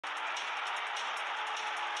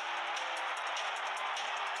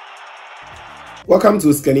Welcome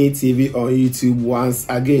to Skinny TV on YouTube once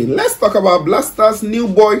again. Let's talk about Blackstars' new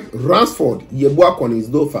boy, RANSFORD, YEBOAH on his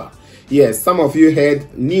dofa. Yes, some of you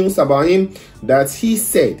heard news about him that he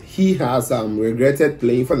said he has regretted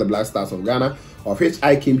playing for the Blackstars of Ghana, of which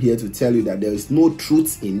I came here to tell you that there is no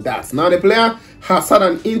truth in that. Now, the player has had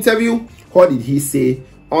an interview. What did he say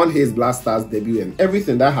on his Blackstars debut and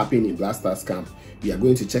everything that happened in Blackstars camp? We are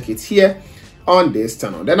going to check it here on this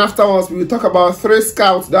channel. Then afterwards, we will talk about 3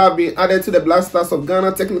 scouts that have been added to the Blackstars of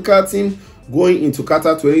Ghana technical team going into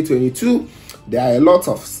Qatar 2022. There are a lot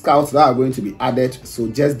of scouts that are going to be added, so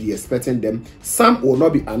just be expecting them. Some will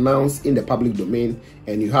not be announced in the public domain,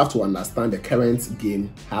 and you have to understand the current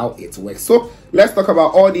game, how it works. So let's talk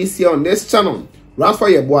about all this here on this channel.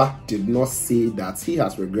 RANSFORD YEBOAH did not say that he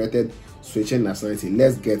has regretted switching nationality.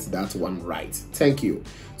 Let's get that one right. Thank you.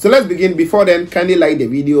 So let's begin. Before then, kindly like the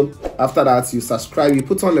video. After that, you subscribe, you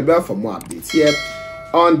put on the bell for more updates here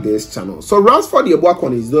on this channel. So RANSFORD YEBOAH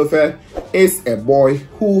on his dofa is a boy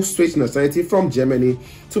who switched nationality from Germany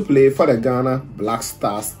to play for the Ghana Black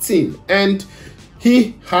Stars team, and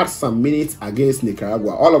he had some minutes against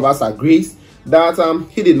Nicaragua. All of us agree that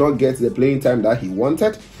he did not get the playing time that he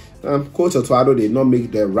wanted. Coach Otuado did not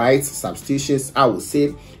make the right substitutions, I would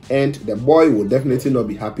say, and the boy will definitely not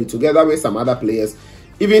be happy, together with some other players.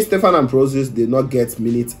 Even Stefan Ambrosius did not get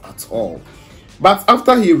minutes at all. But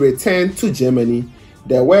after he returned to Germany,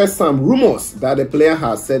 there were some rumors that the player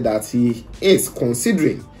has said that he is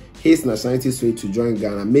considering his nationality switch to join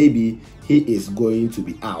Ghana. Maybe he is going to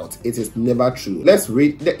be out. It is never true. Let's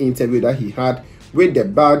read the interview that he had with the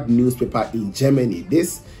Bild newspaper in Germany.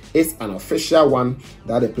 This is an official one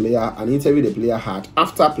that an interview the player had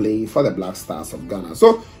after playing for the Black Stars of Ghana.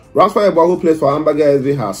 So RANSFORD YEBOAH, who plays for Hamburger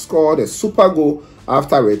SV, has scored a super goal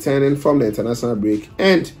after returning from the international break,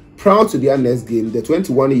 and prior to their next game, the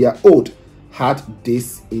 21-year-old had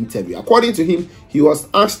this interview. According to him, he was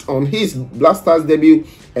asked on his Black Stars debut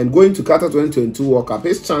and going to Qatar 2022 World Cup,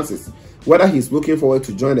 his chances, whether he's looking forward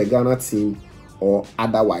to join the Ghana team or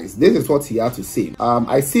otherwise. This is what he had to say.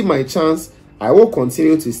 I see my chance. I will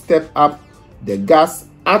continue to step up the gas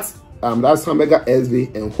at that's Hamburger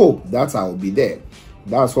SV and hope that I will be there.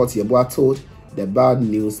 That's what YEBOAH told the Bild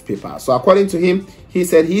newspaper. So according to him, he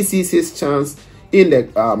said he sees his chance in the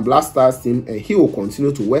Black Stars team, and he will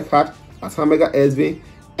continue to work hard at Hamburger SV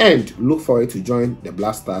and look forward to join the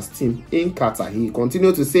Black Stars team in Qatar. He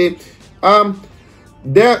continued to say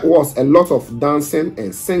there was a lot of dancing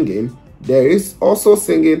and singing. There is also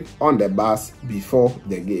singing on the bus before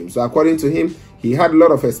the game. So according to him, he had a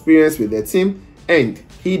lot of experience with the team, and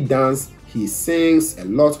he danced, he sings a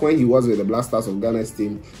lot when he was with the Black Stars of Ghana's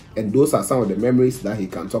team, and those are some of the memories that he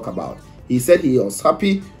can talk about. He said he was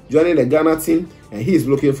happy joining the Ghana team, and he is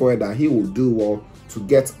looking forward that he will do well to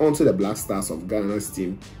get onto the Black Stars of Ghana's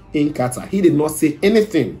team in Qatar. He did not say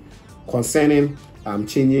anything concerning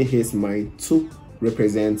changing his mind to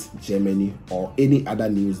represent Germany or any other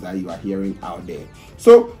news that you are hearing out there.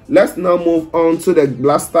 So let's now move on to the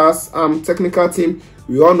Black Stars technical team.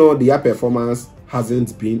 We all know their performance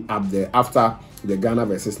hasn't been up there after the Ghana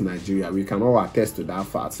versus Nigeria. We can all attest to that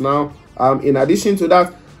fact. Now, in addition to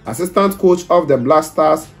that, assistant coach of the Black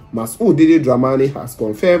Stars, Masoud Dramani, has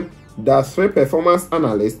confirmed that 3 performance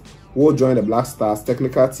analysts will join the Black Stars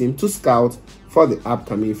technical team to scout for the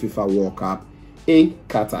upcoming FIFA World Cup in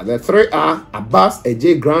Qatar. The 3 are Abbas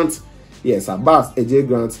AJ Grant. Yes, Abbas AJ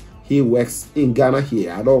Grant. He works in Ghana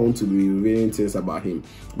here. I don't want to be revealing things about him,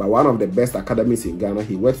 but one of the best academies in Ghana.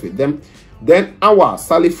 He works with them. Then Awa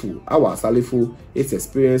Salifu is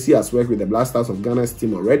experienced. He has worked with the Black Stars of Ghana's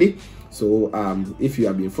team already. So if you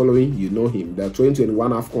have been following, you know him. The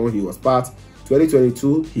 2021 AFCON, he was part.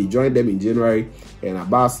 2022, he joined them in January, and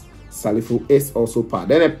Abbas Salifu is also part.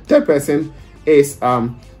 Then the 3rd person is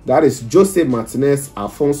that is Jose Martinez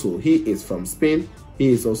Alfonso. He is from Spain.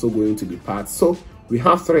 He is also going to be part. So we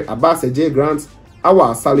have 3: Abbas AJ Grant,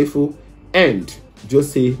 Awa Salifu, and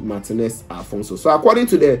Jose Martinez Alfonso. So according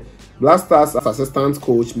to the Black Stars assistant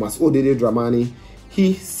coach Masoud Dramani,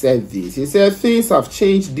 he said this. He said things have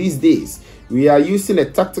changed these days. We are using a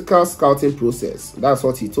tactical scouting process. That's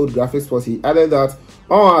what he told Graphic Sports. He added that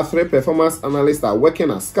all our 3 performance analysts are working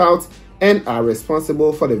as scouts and are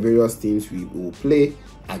responsible for the various teams we will play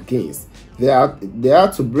against. They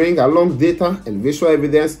are to bring along data and visual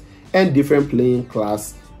evidence and different playing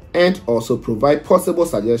class, and also provide possible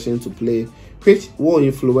suggestions to play which will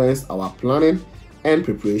influence our planning and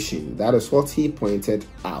preparation. That is what he pointed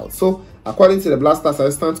out. So according to the Black Stars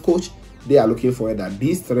assistant coach, they are looking forward that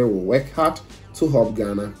these 3 will work hard to help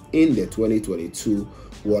Ghana in the 2022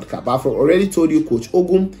 World Cup. I've already told you Coach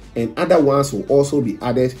Ogum and other ones will also be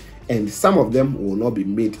added, and some of them will not be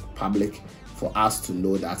made public for us to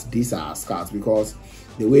know that these are our scouts, because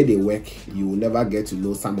the way they work, you will never get to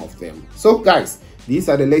know some of them. So guys, these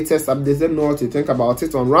are the latest updates. Let me know what you think about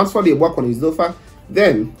it on RANSFORD. YEBOAH on his Dofa.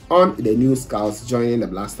 Then on the new scouts joining the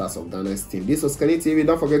Blasters of Ghana's team. This was Kenny TV.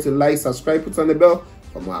 Don't forget to like, subscribe, put on the bell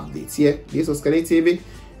for more updates here. This was Kenny TV,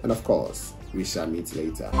 and of course, we shall meet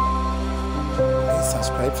later. Please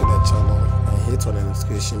subscribe to the channel and hit on the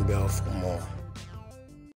notification bell for more.